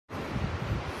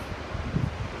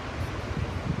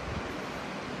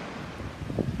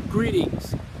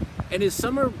Greetings. And as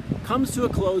summer comes to a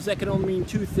close, that can only mean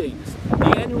two things.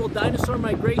 The annual dinosaur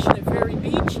migration at Ferry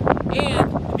Beach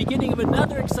and the beginning of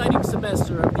another exciting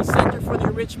semester of the Center for the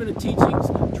Enrichment of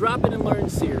Teaching's Drop In and Learn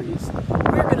series.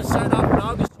 We're going to start off on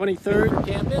August 23rd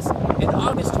campus and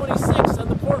August 26th on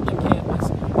the Portland campus.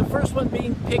 The first one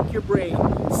being Pick Your Brain.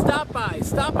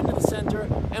 Stop into the center,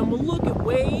 and we'll look at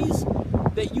ways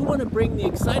that you want to bring the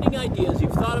exciting ideas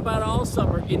you've thought about all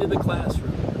summer into the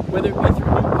classroom. Whether it be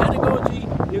through new pedagogy,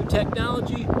 new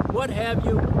technology, what have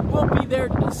you, we'll be there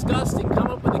to discuss and come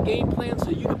up with a game plan so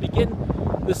you can begin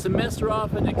the semester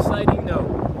off on an exciting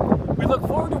note. We look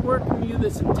forward to working with you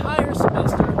this entire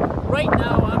semester. Right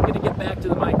now, I'm going to get back to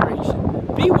the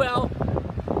migration. Be well,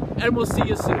 and we'll see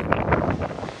you soon.